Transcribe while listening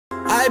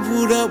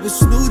pulled up with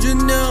SnewJ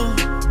Dree.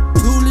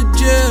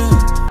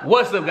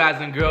 What's up,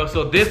 guys and girls?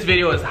 So this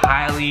video is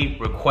highly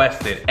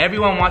requested.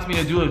 Everyone wants me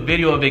to do a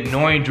video of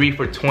ignoring Dree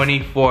for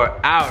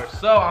 24 hours.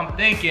 So I'm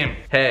thinking,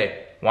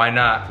 hey, why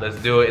not? Let's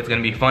do it. It's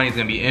gonna be funny, it's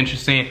gonna be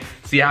interesting.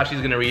 See how she's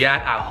gonna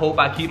react. I hope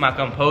I keep my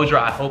composure.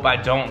 I hope I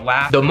don't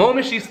laugh. The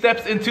moment she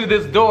steps into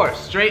this door,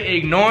 straight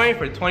ignoring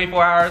for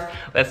 24 hours,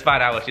 let's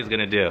find out what she's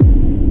gonna do.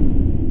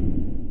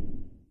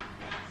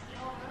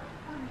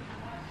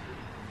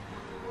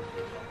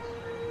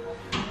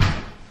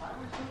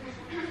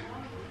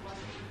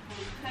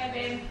 Hi,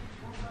 babe.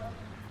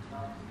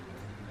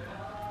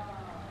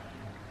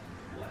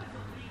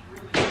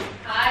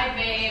 Hi,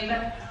 babe.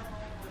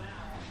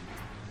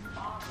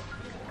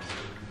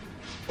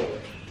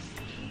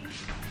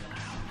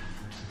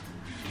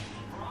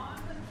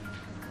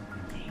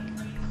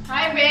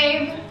 Hi,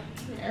 babe.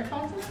 Your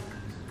AirPods in?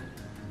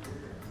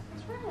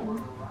 What's wrong?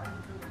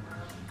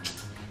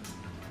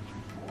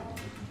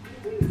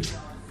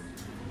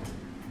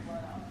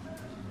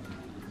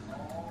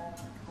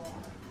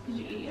 Did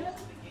you eat it?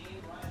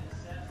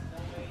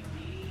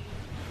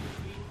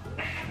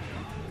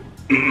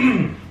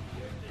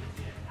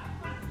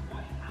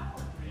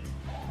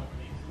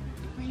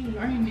 Why are you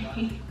ignoring me?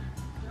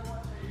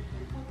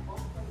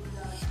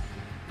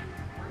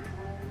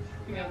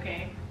 You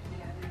okay?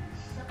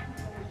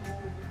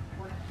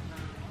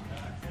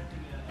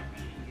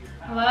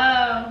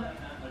 Hello?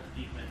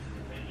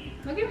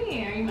 Look at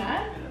me, are you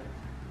mad?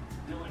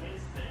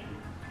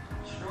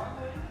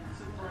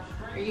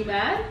 Are you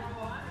mad?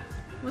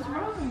 What's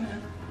wrong?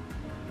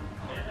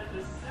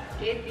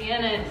 ¿Qué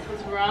tienes?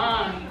 What's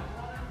wrong?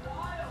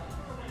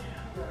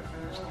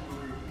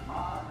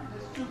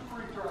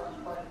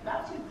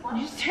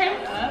 You just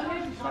turned up?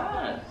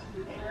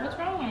 What's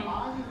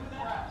wrong?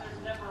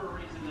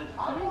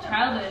 Don't be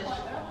childish.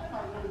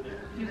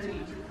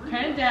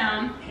 Turn it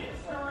down.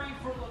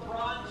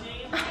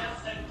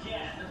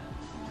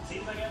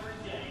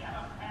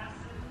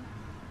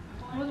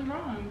 What's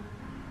wrong?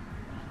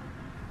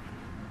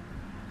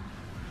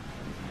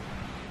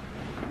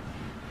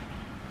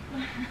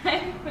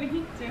 What are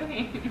you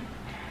doing?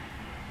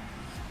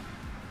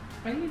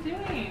 What are you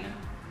doing?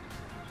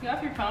 You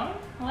off your phone?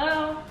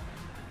 Hello?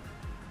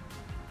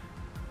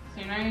 So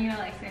you're not even gonna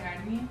like say hi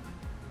to me?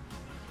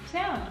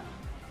 Sam,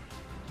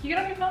 can you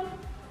get off your phone?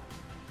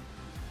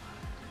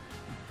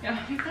 Get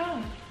off your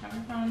phone. Get off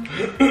your phone.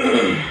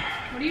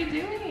 What are you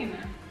doing?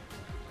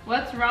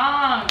 What's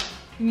wrong?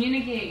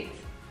 Communicate.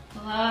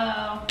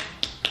 Hello?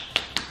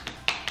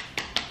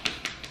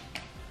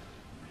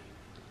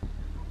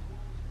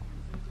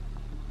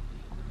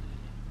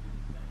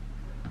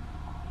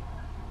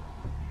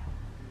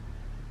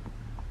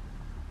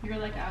 You're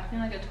like acting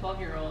like a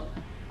 12-year-old.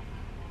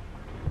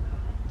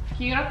 Can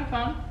you get off your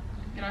phone?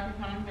 Get off your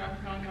phone, get off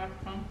your phone, get off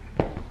your phone.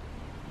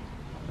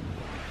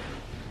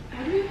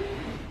 How do you...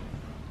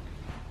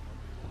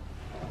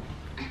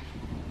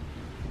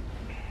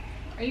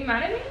 Are you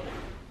mad at me?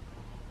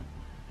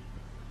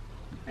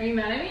 Are you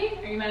mad at me?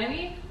 Are you mad at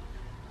me?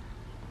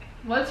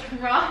 What's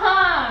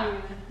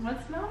wrong?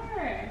 What's the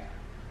matter?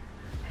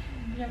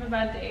 Did you have a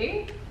bad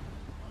day?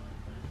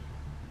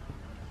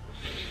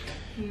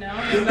 No?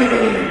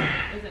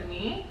 Is it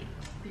me?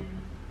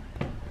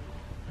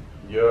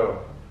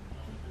 Yo.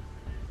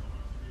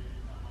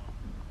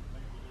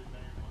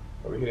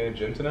 Are we hitting the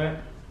gym tonight?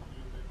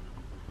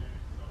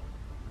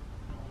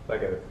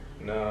 Like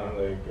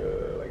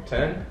like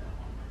 10?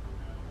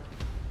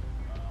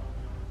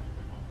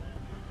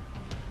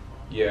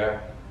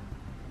 Yeah.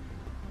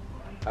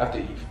 I have to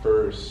eat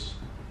first.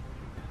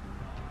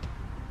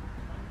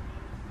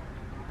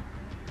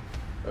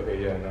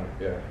 Okay, yeah, no,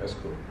 yeah, that's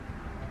cool.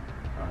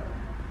 Alright.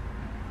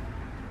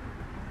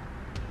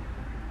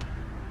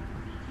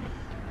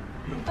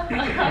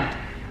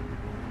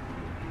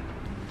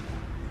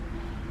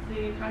 So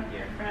you talk to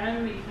your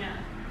friend, but you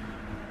can't.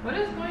 What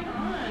is going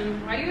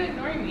on? Why are you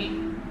ignoring me?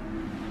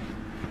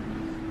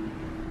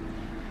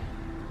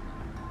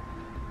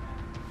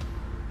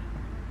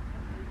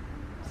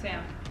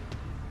 Sam.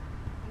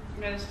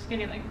 Yeah, this is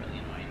getting like really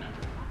annoying now.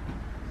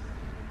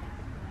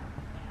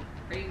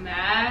 Are you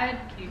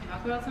mad? Can you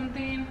talk about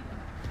something?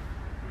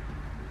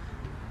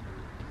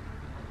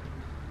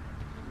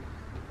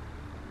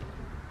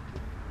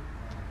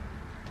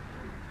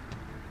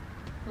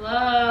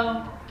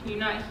 Hello? Can you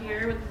not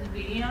hear with this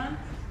video on?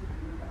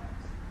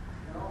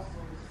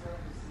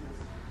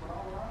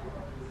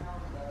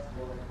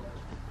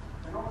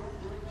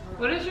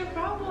 What is your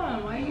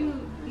problem? Why are you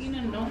being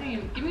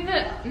annoying? Give me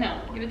the,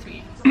 no, give it to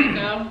me.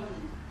 Go.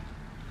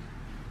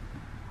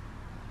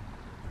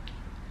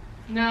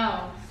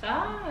 No,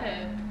 stop.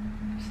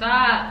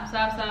 Stop,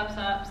 stop, stop,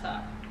 stop,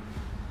 stop.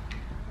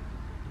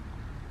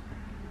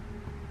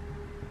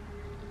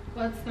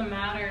 What's the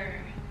matter?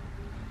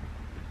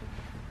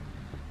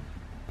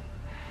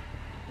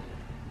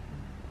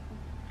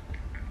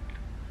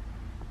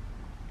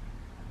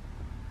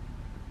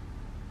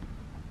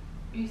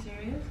 Are you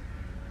serious?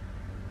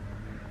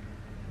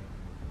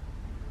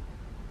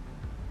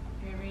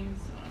 You're being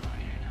so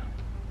annoying right now.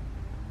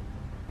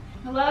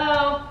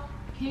 Hello?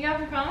 Can you get off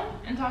your phone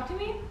and talk to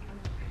me?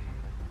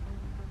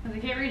 Because I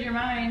can't read your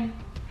mind.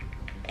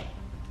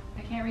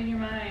 I can't read your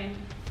mind.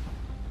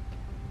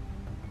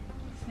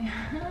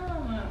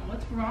 Sam,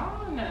 what's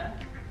wrong?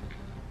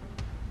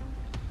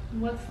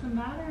 What's the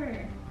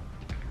matter?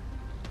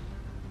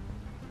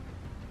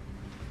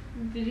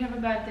 Did you have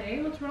a bad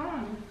day? What's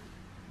wrong?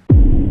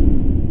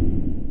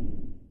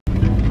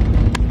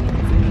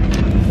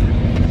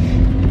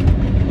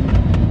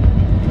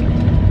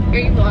 Are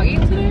you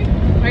vlogging today?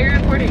 Why are you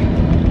recording?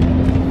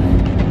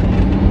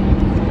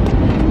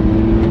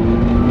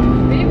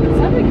 Babe,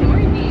 stop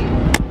ignoring me.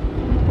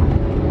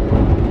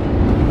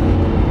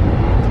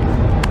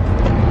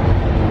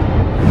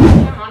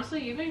 Yeah, honestly,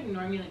 you've been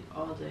ignoring me like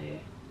all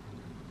day.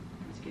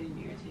 It's getting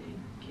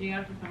irritating. Can you get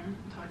off your phone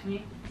and talk to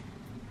me?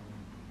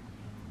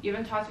 You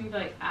haven't talked to me for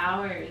like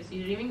hours.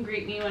 You didn't even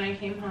greet me when I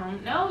came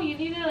home. No, you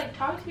need to like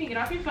talk to me. Get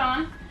off your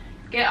phone.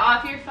 Get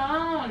off your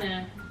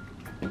phone.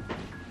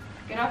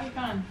 Get off your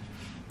phone.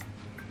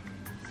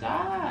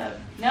 Stop.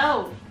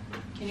 No.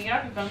 Can you get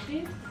off your phone,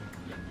 please?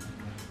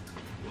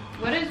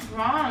 What is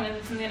wrong? Is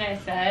it something I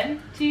said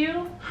to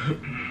you?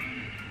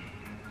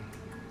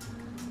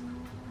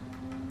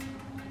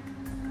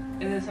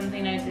 Is it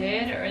something I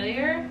did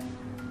earlier?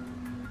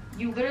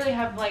 You literally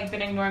have like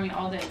been ignoring me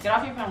all day. Get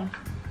off your phone.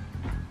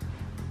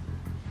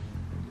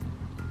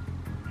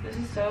 This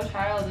is so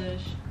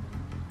childish.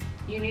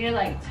 You need to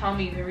like tell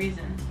me the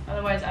reason.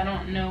 Otherwise I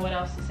don't know what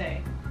else to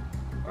say.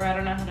 Or I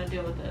don't know how to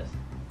deal with this.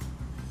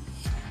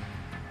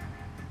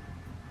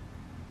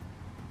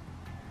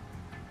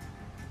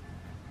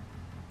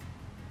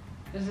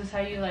 Is this how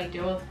you like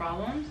deal with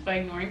problems? By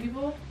ignoring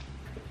people?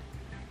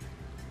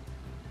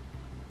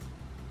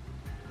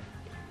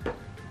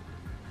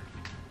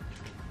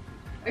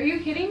 Are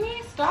you kidding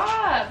me?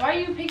 Stop! Why are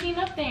you picking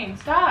up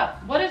things?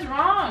 Stop! What is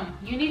wrong?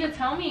 You need to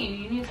tell me.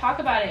 You need to talk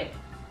about it.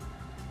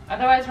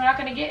 Otherwise we're not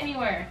gonna get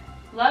anywhere.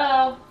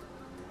 Hello?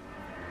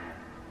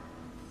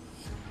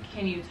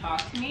 Can you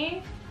talk to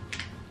me?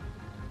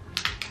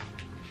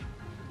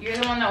 You're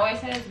the one that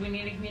always says we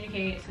need to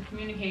communicate, so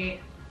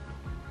communicate.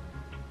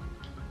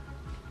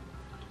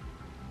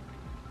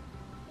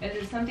 Is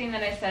it something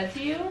that I said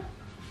to you?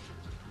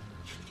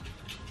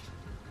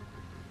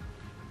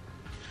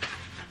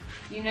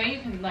 You know you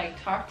can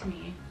like talk to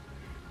me.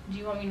 Do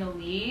you want me to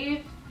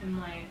leave?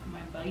 Am I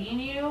bugging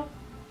you?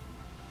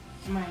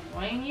 Am I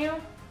annoying you?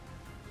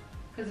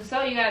 Because if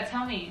so, you gotta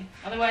tell me.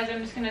 Otherwise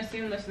I'm just gonna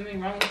assume there's something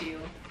wrong with you.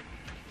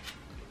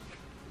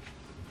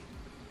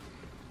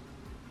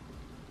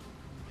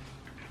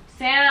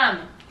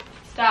 Sam!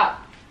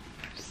 Stop.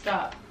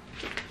 Stop.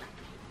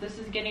 This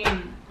is getting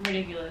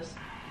ridiculous.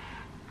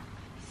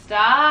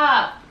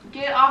 Stop!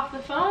 Get off the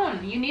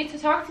phone. You need to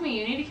talk to me.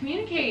 You need to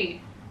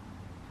communicate.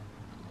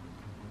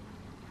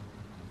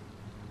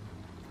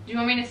 Do you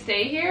want me to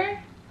stay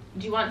here?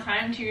 Do you want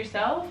time to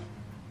yourself?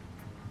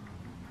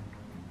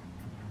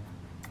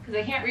 Because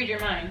I can't read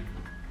your mind.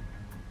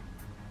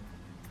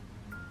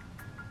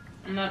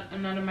 I'm not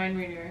a mind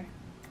reader.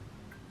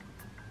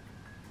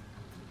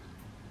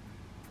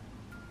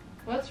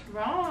 What's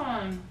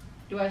wrong?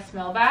 Do I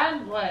smell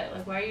bad? What?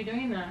 Like, why are you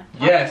doing that?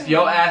 Yes,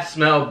 your ass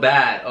smell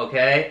bad,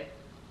 okay?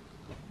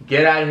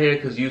 Get out of here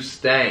because you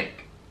stank.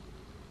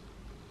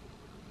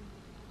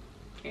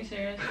 Are you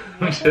serious?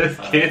 I'm just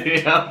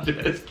kidding. I'm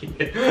just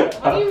kidding.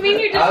 What do you mean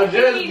you're just I'm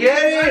kidding? just You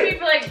just ignored kidding. me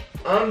for like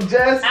I'm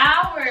just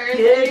hours.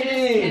 kidding. You're just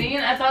kidding.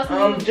 I thought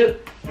something was just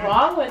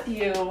wrong with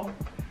you.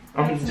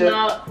 That's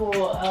not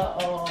cool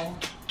at all.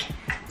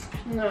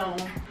 No.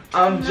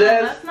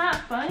 That's not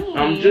funny.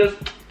 I'm just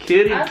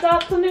kidding. I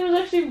thought something was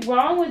actually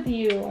wrong with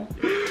you.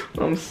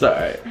 I'm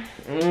sorry.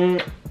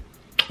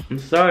 I'm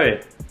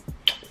sorry.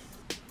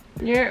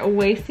 You're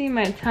wasting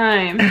my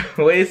time.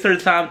 Waste her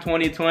time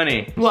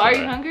 2020. Well, are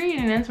you hungry? You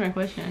didn't answer my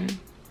question.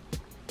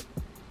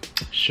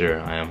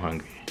 Sure, I am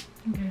hungry.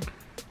 Okay.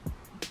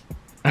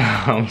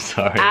 I'm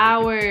sorry.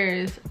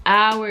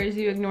 Hours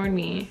you ignored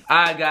me.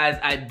 Alright guys,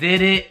 I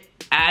did it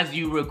as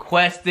you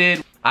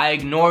requested. I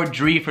ignored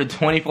Dree for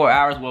 24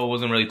 hours. Well, it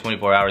wasn't really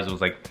 24 hours, it was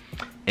like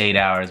 8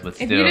 hours, but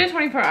still. If you did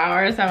 24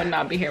 hours, I would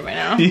not be here by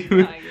now.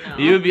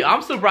 You would be.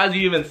 I'm surprised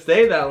you even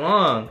stayed that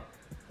long.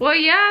 Well,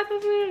 yeah, I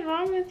thought something was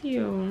wrong with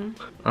you.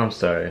 I'm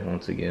sorry,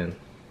 once again.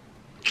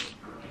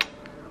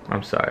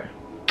 I'm sorry.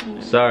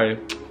 Sorry.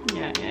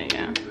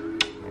 Yeah.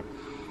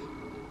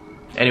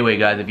 Anyway,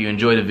 guys, if you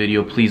enjoyed the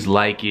video, please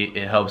like it.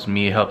 It helps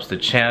me, it helps the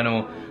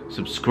channel.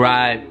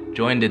 Subscribe,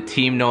 join the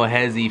Team No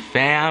Hezzy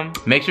fam.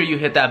 Make sure you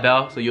hit that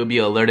bell so you'll be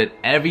alerted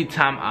every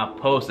time I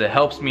post. It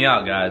helps me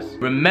out, guys.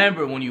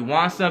 Remember, when you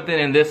want something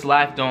in this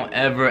life, don't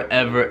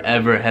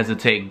ever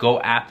hesitate. Go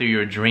after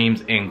your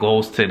dreams and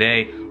goals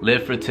today.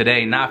 Live for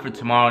today, not for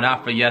tomorrow,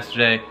 not for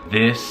yesterday.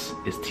 This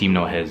is Team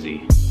No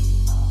Hezzy.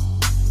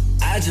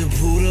 I just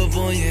pulled up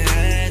on your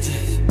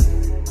address.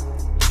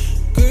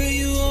 Girl,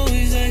 you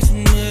always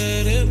acting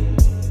mad.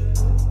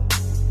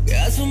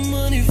 Got some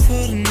money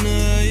for the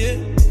night, yeah.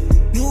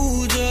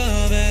 New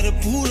job, had to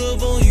pull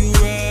up on you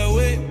right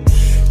away.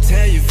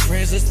 Tell your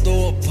friends, let's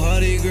throw a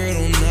party, girl,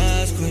 don't